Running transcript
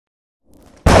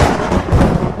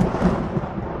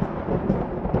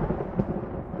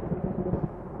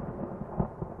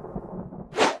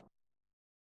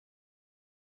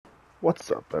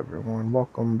What's up, everyone?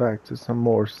 Welcome back to some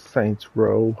more Saints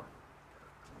Row.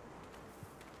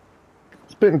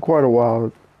 It's been quite a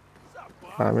while.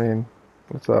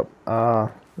 What's up?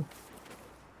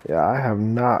 Yeah, I have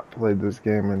not played this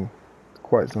game in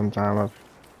quite some time. I've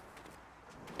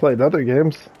played other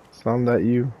games, some that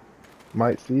you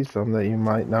might see, some that you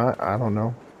might not. I don't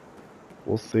know.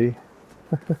 We'll see.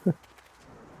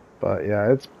 But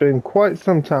yeah, it's been quite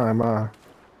some time.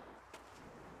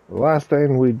 The last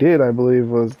thing we did, I believe,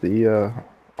 was the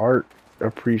art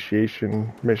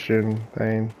appreciation mission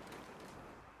thing.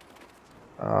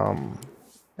 And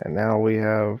now we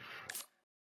have,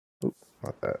 oops,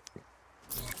 not that.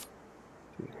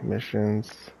 Missions,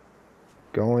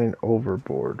 going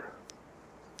overboard.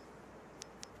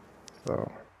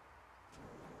 So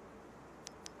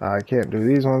I can't do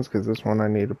these ones because this one I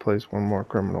need to place one more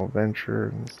criminal venture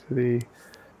in the city,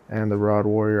 and the Rod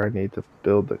Warrior I need to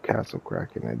build the Castle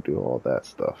Kraken and do all that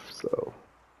stuff. So,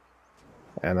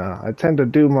 and I tend to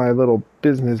do my little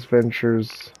business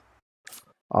ventures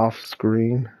off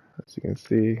screen. As you can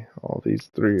see, all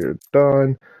these three are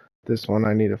done. This one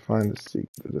I need to find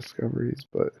the discoveries,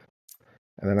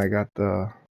 and then I got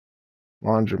the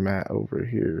laundromat over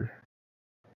here.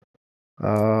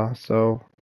 So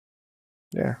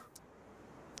yeah.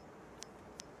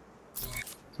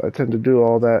 So I tend to do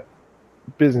all that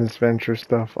business venture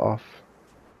stuff off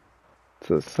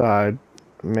to the side.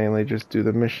 Mainly just do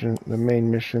the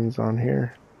main missions on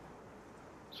here.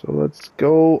 So let's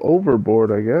go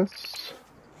overboard, I guess.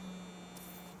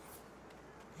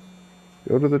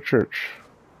 Go to the church.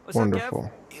 What's Wonderful.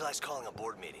 up, Kev? Eli's calling a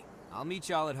board meeting. I'll meet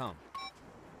y'all at home.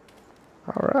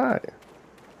 Alright.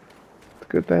 It's a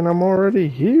good thing I'm already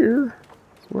here.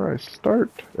 That's where I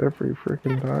start every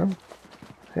freaking time.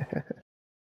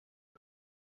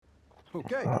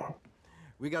 Okay. Oh.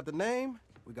 We got the name,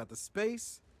 we got the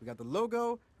space, we got the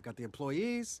logo, we got the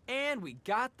employees. And we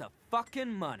got the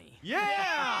fucking money.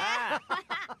 Yeah!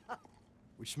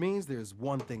 Which means there's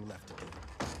one thing left to do.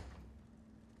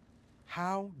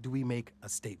 How do we make a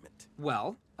statement?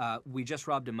 Well, we just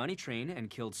robbed a money train and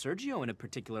killed Sergio in a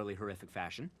particularly horrific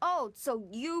fashion. Oh, so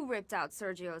you ripped out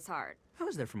Sergio's heart. I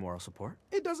was there for moral support.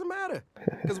 It doesn't matter.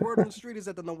 Because word on the street is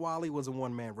that the Nawali was a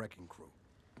one-man wrecking crew.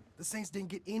 The Saints didn't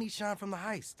get any shine from the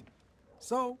heist.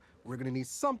 So, we're gonna need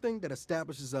something that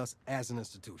establishes us as an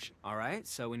institution. All right,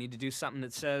 so we need to do something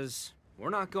that says, we're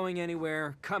not going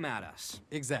anywhere, come at us.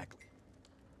 Exactly.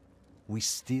 We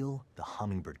steal the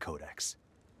Hummingbird Codex.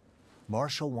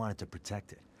 Marshall wanted to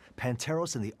protect it.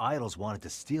 Panteros and the Idols wanted to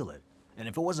steal it. And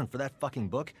if it wasn't for that fucking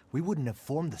book, we wouldn't have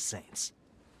formed the Saints.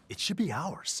 It should be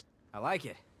ours. I like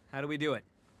it. How do we do it?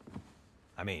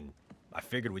 I mean, I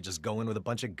figured we'd just go in with a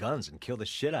bunch of guns and kill the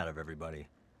shit out of everybody.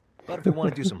 But if we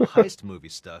want to do some heist movie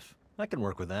stuff, I can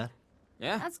work with that.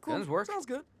 Yeah, That's cool. guns work. Sounds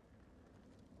good.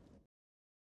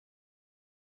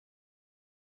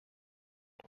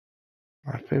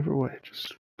 My favorite way,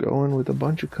 just go in with a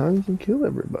bunch of guns and kill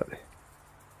everybody.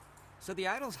 So the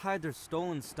Idols hide their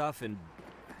stolen stuff in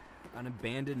an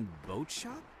abandoned boat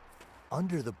shop?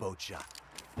 Under the boat shop.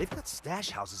 They've got stash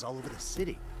houses all over the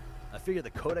city. I figure the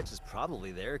Codex is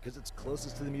probably there because it's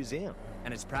closest to the museum.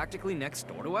 And it's practically next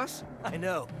door to us? I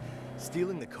know.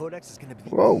 Stealing the Codex is going to be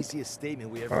the Whoa. easiest statement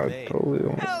we ever I made. totally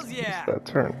don't Hells miss yeah! that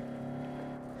turn.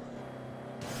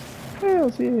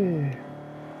 Hells yeah!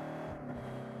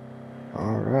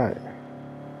 Alright.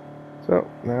 So,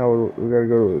 now we gotta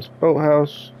go to this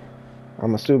boathouse.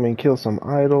 I'm assuming kill some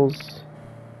idols.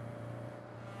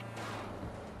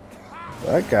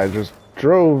 That guy just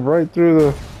drove right through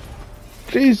the...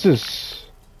 Jesus!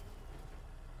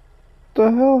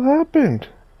 What the hell happened?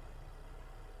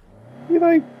 He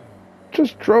like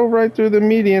just drove right through the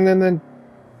median and then,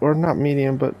 or not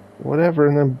median, but whatever,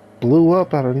 and then blew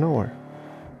up out of nowhere.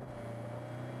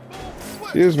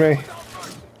 Excuse me.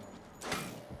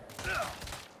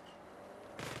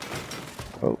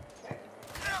 Oh.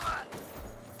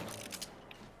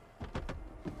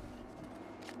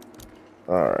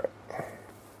 Alright.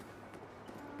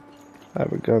 I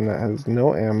have a gun that has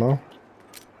no ammo.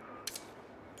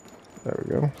 There we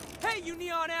go. Hey, you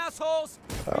neon assholes!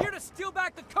 Oh. We're here to steal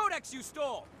back the Codex you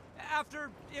stole! After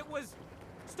it was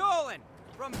stolen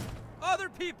from other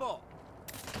people!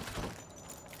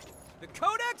 The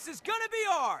Codex is gonna be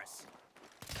ours!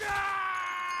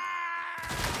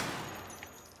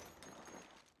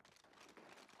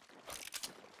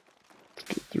 Let's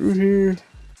get through here.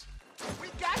 We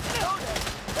got the Codex!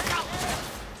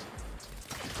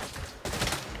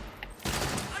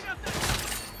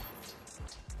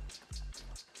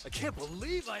 I can't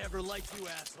believe I ever liked you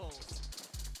assholes.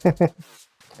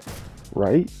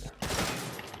 Right?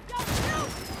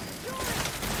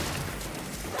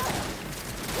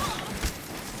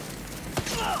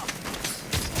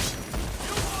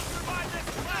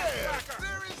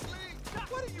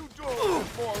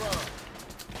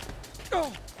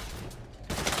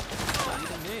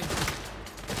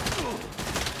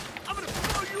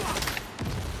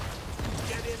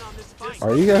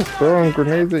 Are you guys throwing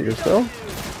grenades at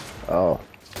yourself? Oh.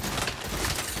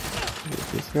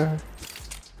 This guy?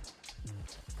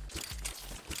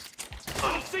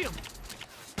 I don't see him.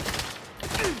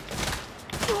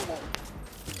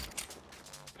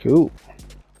 Cool.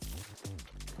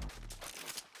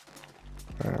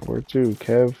 Alright, where to,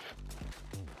 Kev?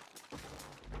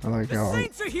 I like The how I'm...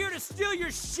 Saints are here to steal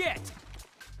your shit.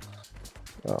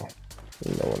 Oh,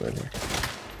 there's no one in here.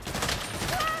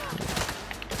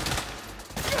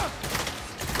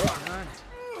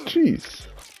 Jeez.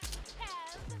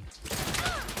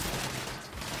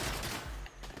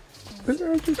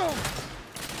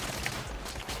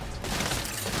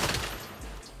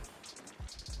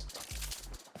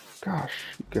 Gosh,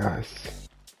 you guys.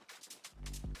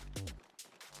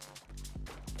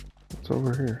 What's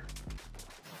over here?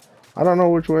 I don't know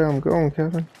which way I'm going,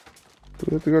 Kevin. Do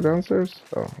we have to go downstairs?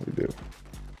 Oh, we do.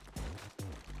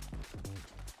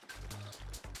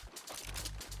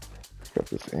 Pick up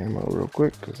this ammo real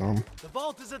quick, because I'm... The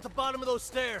vault is at the bottom of those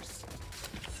stairs.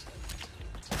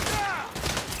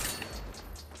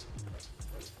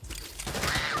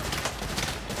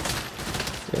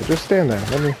 Yeah, just stand there.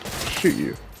 Let me shoot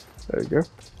you. There you go.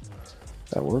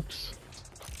 That works.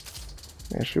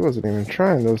 Man, she wasn't even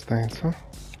trying those things, huh?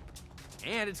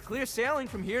 And it's clear sailing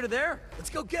from here to there. Let's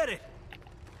go get it.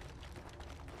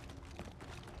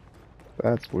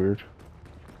 That's weird.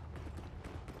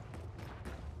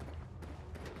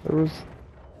 There was...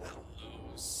 Hello,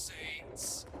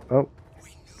 Saints. Oh, We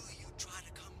knew you'd try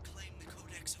to come claim the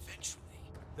Codex eventually.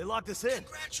 They locked us in.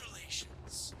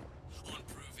 Congratulations on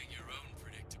proving your own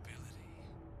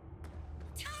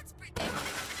predictability. Todd's predictable.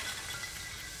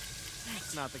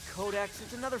 It's not the Codex,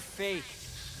 it's another fake.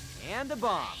 And a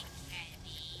bomb.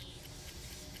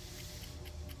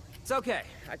 It's okay,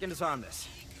 I can disarm this.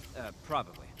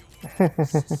 Probably.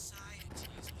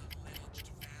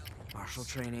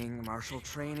 Martial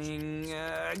training,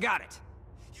 got it.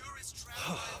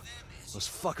 Those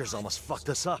fuckers almost fucked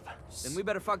us up. Then we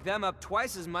better fuck them up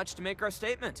twice as much to make our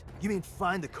statement. You mean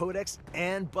find the Codex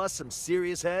and bust some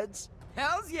serious heads?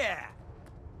 Hells yeah!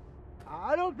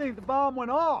 I don't think the bomb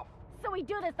went off. So we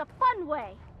do this the fun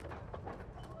way.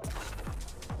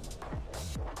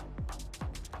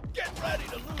 Get ready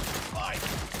to lose the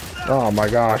fight. oh my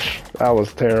gosh. That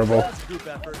was terrible. That's group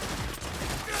effort.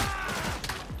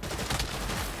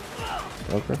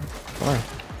 Okay, fine.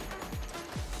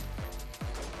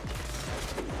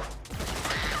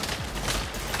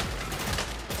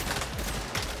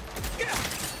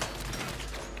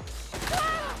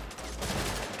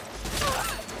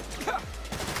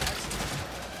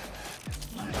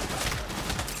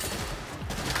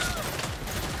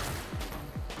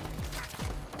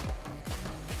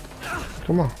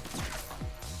 Come on.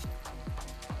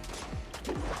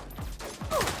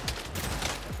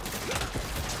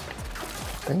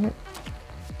 Dang it.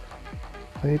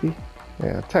 Lady.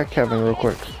 Yeah, attack Kevin real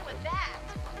quick.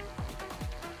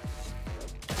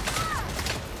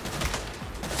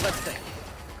 Let's think.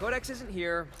 Codex isn't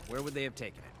here, where would they have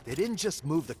taken it? They didn't just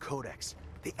move the Codex.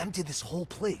 They emptied this whole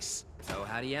place. So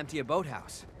how do you empty a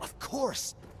boathouse? Of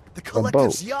course. The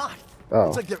Collective's boat. yacht. Oh.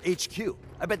 It's like their HQ.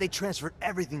 I bet they transferred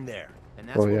everything there. And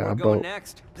that's Oh, where yeah, we're a going boat.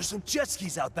 next. There's some jet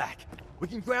skis out back. We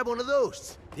can grab one of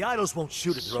those. The idols won't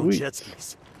shoot at their own Sweet. jet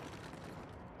skis.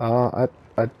 I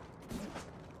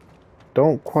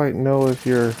don't quite know if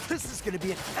you're... This is gonna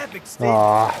be an epic statement.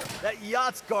 Ah, That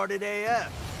yacht's guarded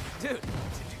AF. Dude, did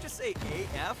you just say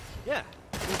AF? Yeah,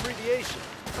 an abbreviation.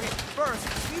 Okay, first,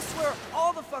 we swear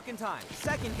all the fucking time.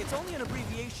 Second, it's only an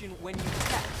abbreviation when you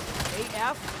text.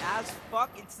 AF, as fuck,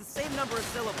 it's the same number of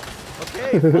syllables.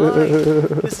 Okay,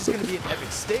 fine. This is gonna be an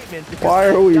epic statement because Why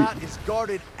are that we- yacht is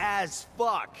guarded as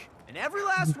fuck. And every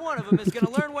last one of them is gonna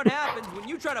learn what happens when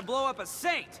you try to blow up a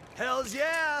saint. Hells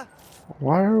yeah!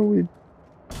 why are we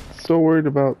so worried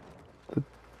about the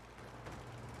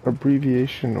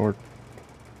abbreviation or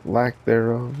lack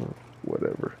thereof or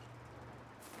whatever?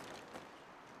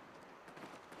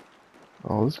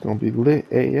 Oh, this is gonna be lit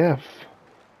AF.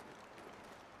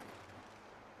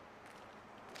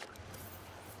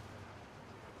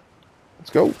 Let's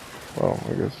go. Oh,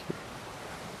 I guess.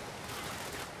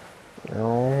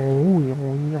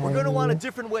 We're gonna want a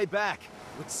different way back.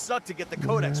 It would suck to get the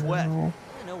Codex wet. Yeah,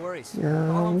 no worries.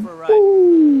 Go home for a ride.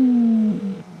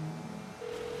 Ooh.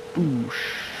 Boosh.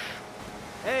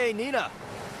 Hey, Nina,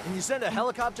 can you send a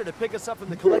helicopter to pick us up from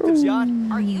the Collective's yacht?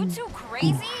 Are you two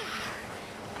crazy?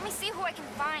 Let me see who I can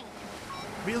find.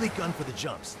 Really gun for the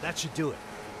jumps. That should do it.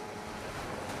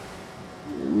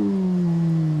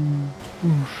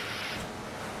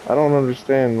 I don't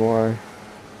understand why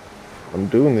I'm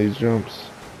doing these jumps.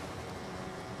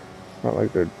 Not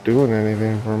like they're doing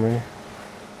anything for me.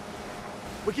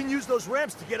 We can use those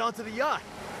ramps to get onto the yacht.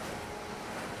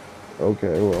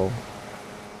 Okay, well.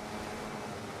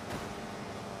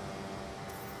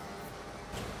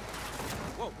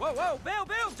 Whoa, whoa, whoa!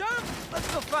 Bail, jump! Let's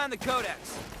go find the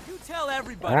codex. You tell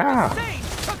everybody Ah. the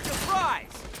Saints took the prize.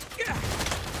 Yeah.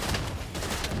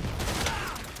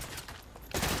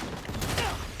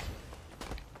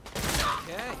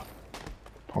 Okay.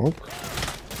 Punk.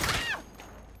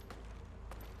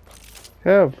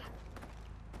 Kev.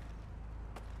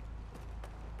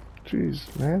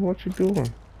 Jeez, man, what you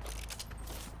doing?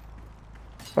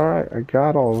 Alright, I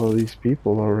got all of these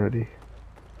people already.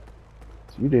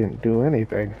 So you didn't do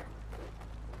anything.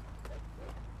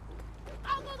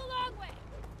 I'll go the long way.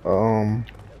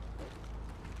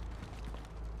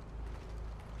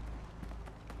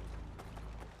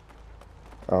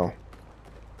 Oh.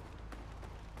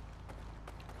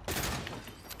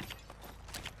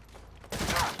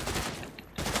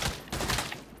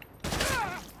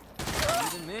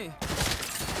 Even me.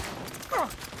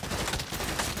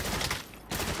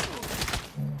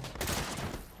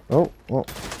 Oh, well,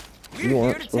 We're you here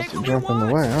weren't to supposed take to what jump we in the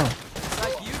want. way, huh?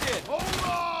 Like you did.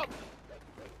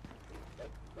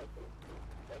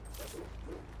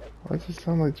 Why does it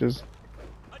sound like just...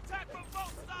 Attack from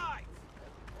both sides.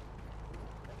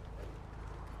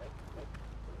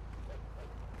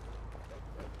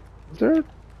 Is there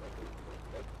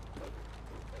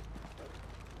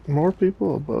more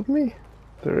people above me?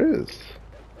 There is.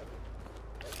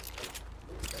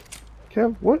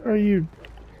 Kev, what are you...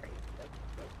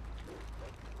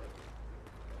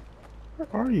 Where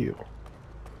are you?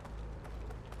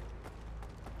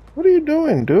 What are you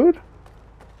doing, dude?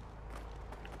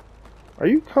 Are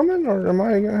you coming, or am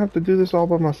I gonna have to do this all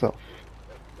by myself?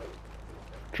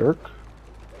 Jerk.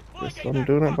 Guess I'm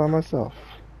doing it by myself.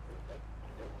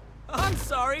 I'm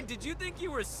sorry. Did you think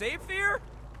you were safe here?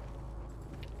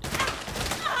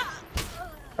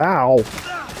 Ow!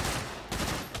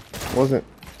 I wasn't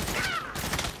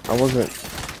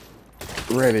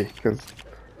ready, because,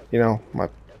 you know, my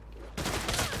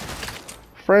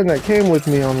friend that came with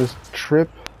me on this trip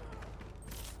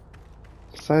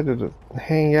decided to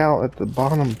hang out at the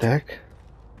bottom deck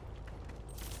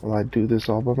while I do this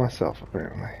all by myself,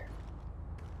 apparently.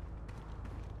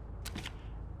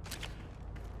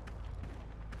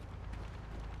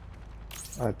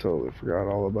 I totally forgot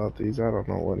all about these. I don't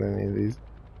know what any of these...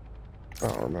 I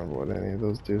don't remember what any of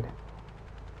those do.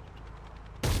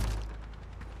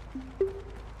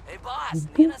 Hey boss,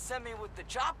 Nina sent me with the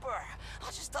chopper. I'll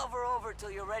just hover over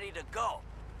till you're ready to go.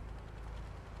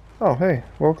 Oh, hey,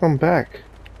 welcome back,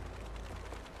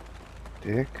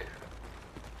 Dick.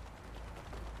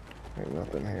 Ain't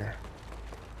nothing here.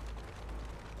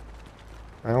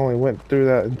 I only went through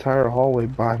that entire hallway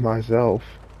by myself.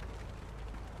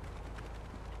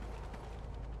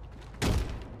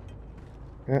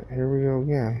 Yeah, here we go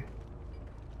again.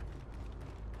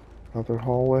 Another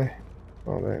hallway.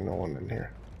 Oh, there ain't no one in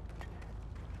here.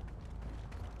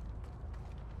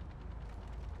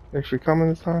 Actually coming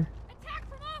this time? Attack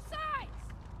from all sides.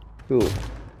 Cool.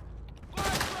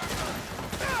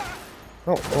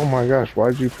 Oh my gosh,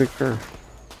 why'd you pick her?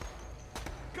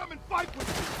 Come and fight with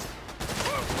me.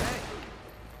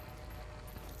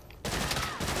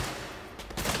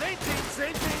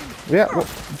 Same team. Yeah, well,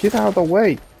 get out of the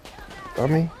way,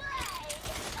 dummy.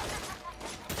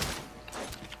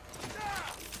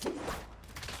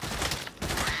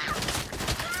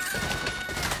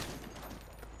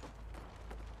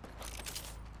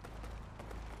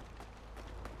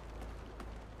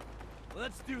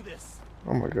 Let's do this.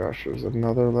 Oh my gosh, there's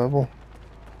another level.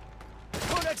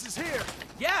 Codex is here.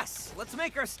 Yes. Let's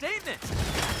make our statement.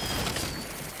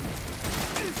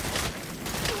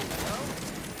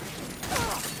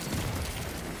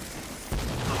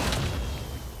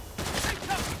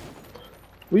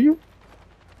 Will you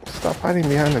stop hiding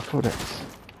behind the codex?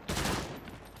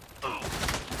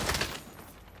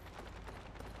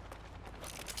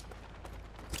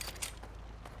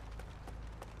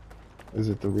 Is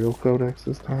it the real codex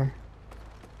this time?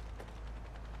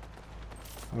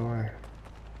 Oh,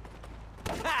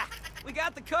 Ha! We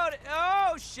got the code.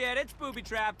 Oh shit! It's booby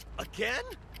trapped. Again?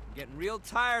 I'm getting real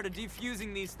tired of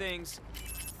defusing these things.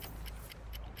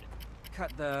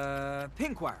 Cut the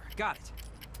pink wire. Got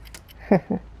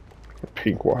it.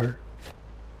 pink wire.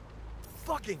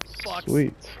 Fucking fucks.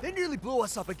 Sweet. They nearly blew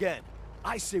us up again.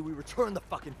 I say we return the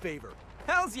fucking favor.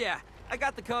 Hells yeah! I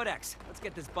got the codex. Let's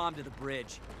get this bomb to the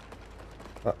bridge.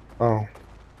 Oh.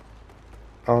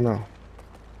 Oh no.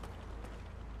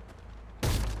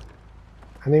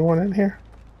 Anyone in here?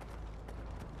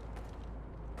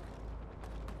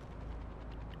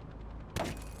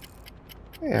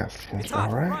 Yeah, seems It's hot.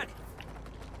 alright. Run.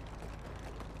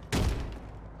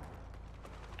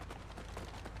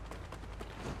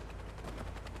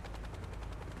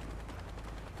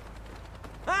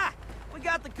 Ha! We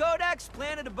got the Codex,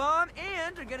 planted a bomb,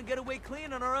 and are gonna get away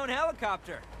clean on our own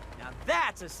helicopter. Now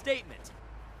that's a statement.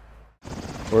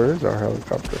 Where is our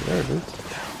helicopter? There it is.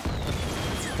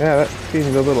 Yeah, that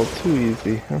seemed a little too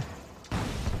easy, huh?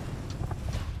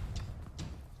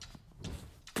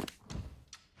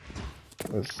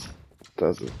 This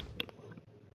doesn't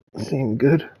seem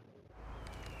good.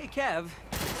 Hey, Kev,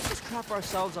 let's just trap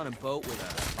ourselves on a boat with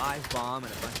a live bomb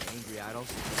and a bunch of angry idols.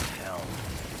 Hell.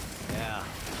 Yeah.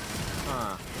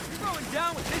 Huh. You're going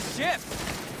down with this ship!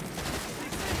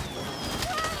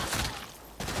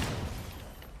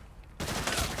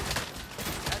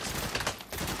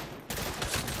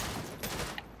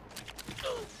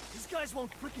 These guys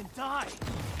won't freaking die.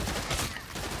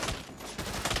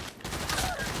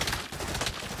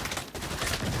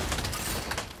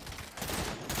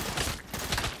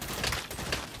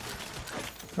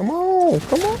 Come on,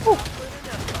 come on!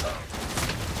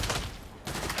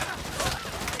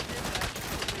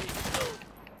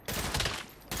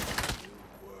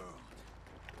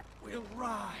 We'll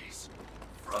rise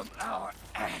from our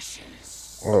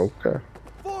ashes. Okay.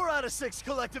 4 out of 6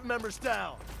 collective members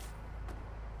down.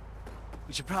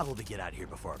 We should probably get out of here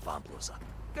before our bomb blows up.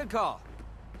 Good call.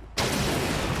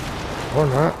 Or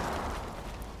not.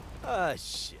 Ah,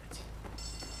 shit.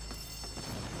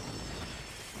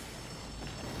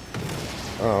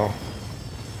 Oh.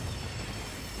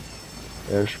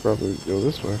 Yeah, I should probably go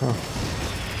this way, huh?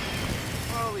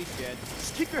 Holy shit.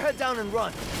 Just keep your head down and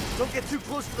run. Don't get too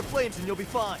close to the flames and you'll be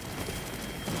fine.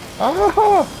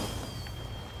 Ah!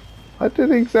 I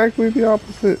did exactly the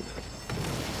opposite.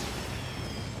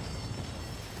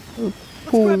 Let's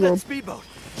Pulls grab that up. speedboat.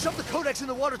 Shove the Codex in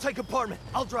the watertight compartment.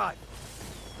 I'll drive.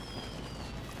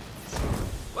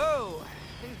 Whoa!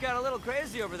 Things got a little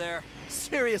crazy over there.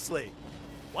 Seriously.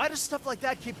 Why does stuff like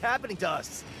that keep happening to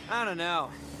us? I don't know.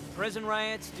 Prison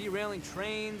riots, derailing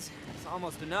trains. It's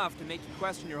almost enough to make you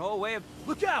question your whole way of...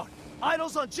 Look out!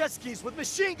 Idols on jet skis with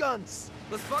machine guns!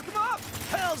 Let's fuck them up!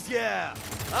 Hells yeah!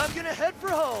 I'm gonna head for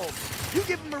home. You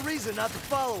give them a reason not to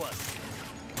follow us.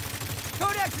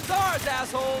 Codex is ours,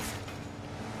 assholes!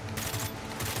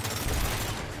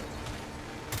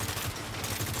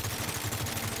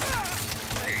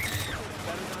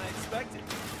 Better than I expected.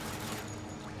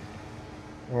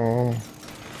 Oh.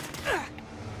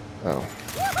 Oh.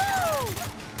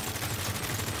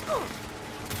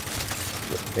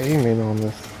 The aiming on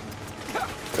this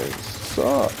thing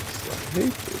sucks. I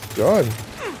hate this gun.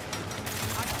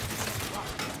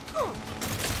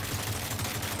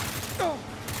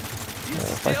 You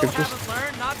if I still could just- haven't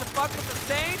learned not to fuck with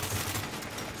the Saints?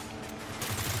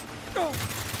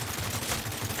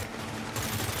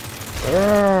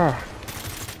 Ah!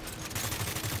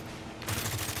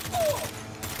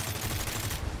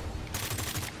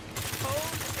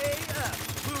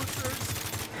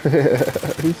 AF,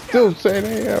 losers. He's still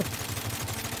saying AF.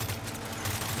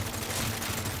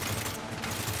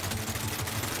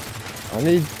 I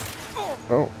need...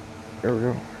 Oh, here we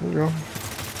go. Here we go.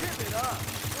 Give it up.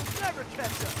 You'll never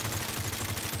catch us.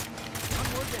 One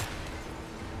more down.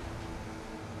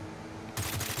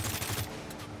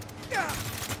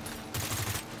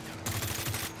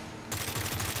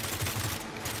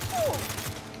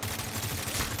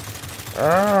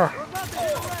 Ah! We're about to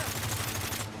hit a ramp.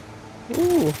 Ooh!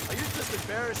 Oh, you're just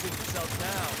embarrassing yourself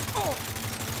now.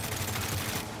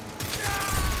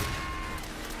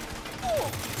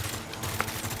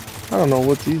 I don't know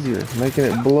what's easier, making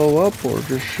it blow up or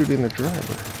just shooting the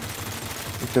driver.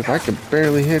 Because I could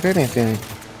barely hit anything.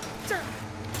 It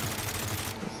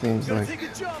seems Gotta like... take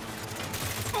a jump.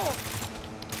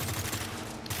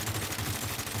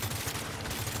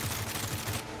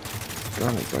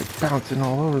 gun is like bouncing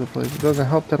all over the place. It doesn't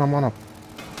help that I'm on a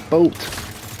boat.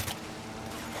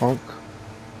 Punk.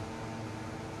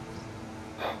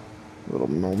 Little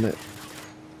moment.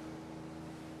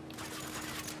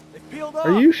 They peeled off.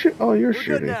 Are you Oh, you're We're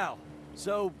shooting. good now.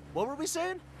 So, what were we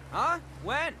saying? Huh?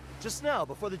 When? Just now,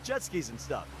 before the jet skis and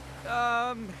stuff.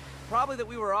 Probably that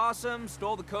we were awesome,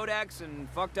 stole the Codex, and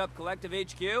fucked up Collective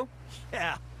HQ?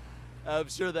 Yeah, I'm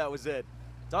sure that was it.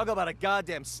 Talk about a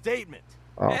goddamn statement.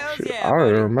 Oh, Hells shoot. yeah, I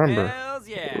already buddy. remember Hells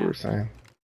what yeah. we were saying.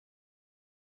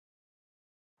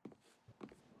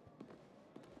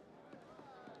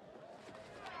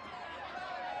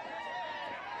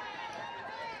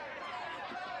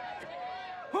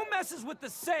 Who messes with the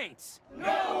Saints?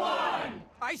 No one!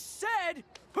 I said,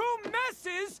 who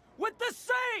messes with the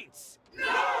Saints? No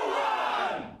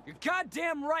one! You're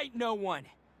goddamn right, no one.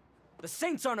 The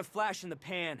Saints aren't a flash in the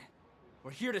pan.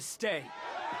 We're here to stay.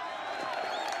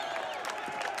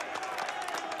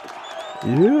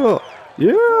 Yeah.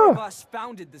 Yeah. Four of us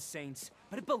founded the Saints,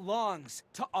 but it belongs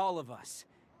to all of us.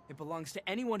 It belongs to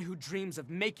anyone who dreams of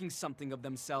making something of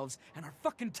themselves and are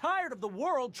fucking tired of the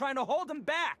world trying to hold them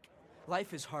back.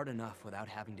 Life is hard enough without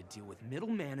having to deal with middle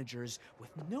managers with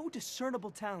no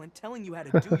discernible talent telling you how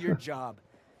to do your job.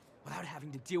 Without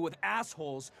having to deal with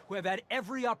assholes who have had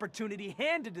every opportunity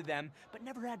handed to them but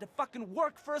never had to fucking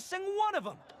work for a single one of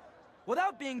them.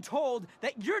 Without being told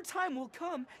that your time will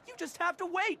come, you just have to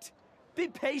wait. Be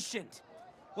patient.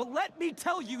 Well, let me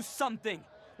tell you something.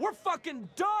 We're fucking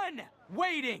done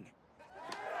waiting.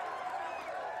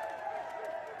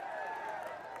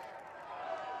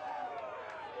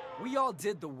 We all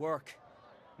did the work.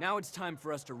 Now it's time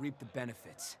for us to reap the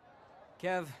benefits.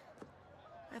 Kev,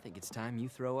 I think it's time you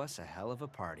throw us a hell of a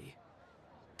party.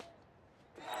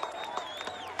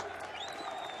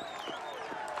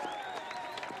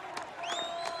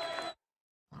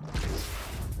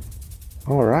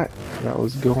 All right, that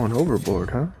was going overboard,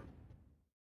 huh?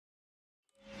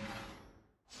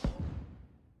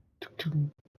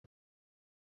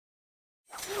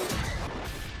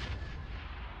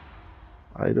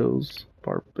 Idols,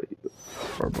 Barbados.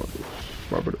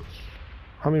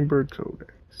 Hummingbird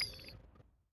Codex.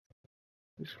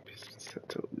 This should be sent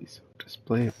to Lisa.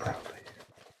 Display it proudly.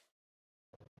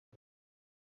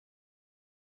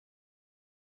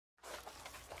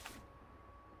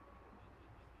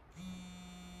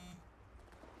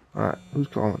 Alright, who's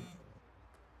calling?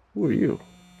 Who are you?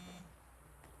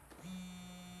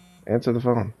 Answer the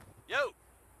phone. Yo! I'm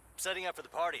setting up for the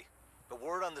party. The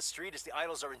word on the street is the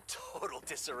idols are in total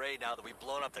disarray now that we've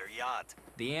blown up their yacht.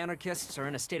 The anarchists are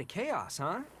in a state of chaos,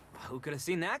 huh? Who could have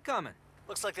seen that coming?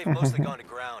 Looks like they've mostly gone to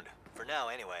ground. For now,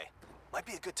 anyway. Might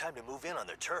be a good time to move in on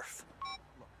their turf.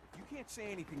 Look, you can't say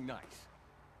anything nice.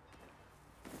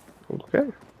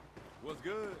 Okay. What's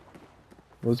good?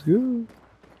 Was good.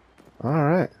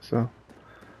 Alright, so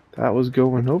that was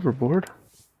going overboard.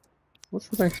 What's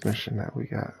the next mission that we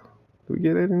got? Do we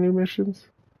get any new missions?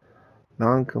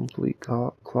 Non-complete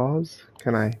clause?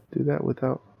 Can I do that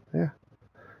without? Yeah.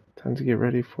 Time to get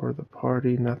ready for the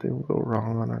party. Nothing will go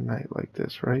wrong on a night like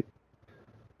this, right?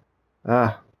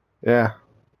 Ah, yeah.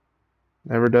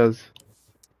 Never does.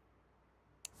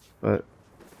 But,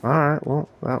 alright, well,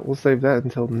 we'll save that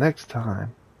until next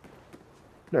time.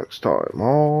 Next time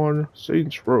on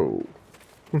Saints Row.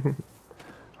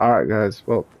 Alright, guys.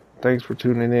 Well, thanks for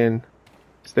tuning in.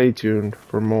 Stay tuned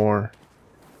for more.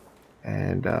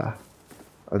 And,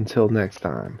 until next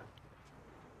time.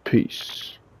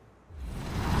 Peace.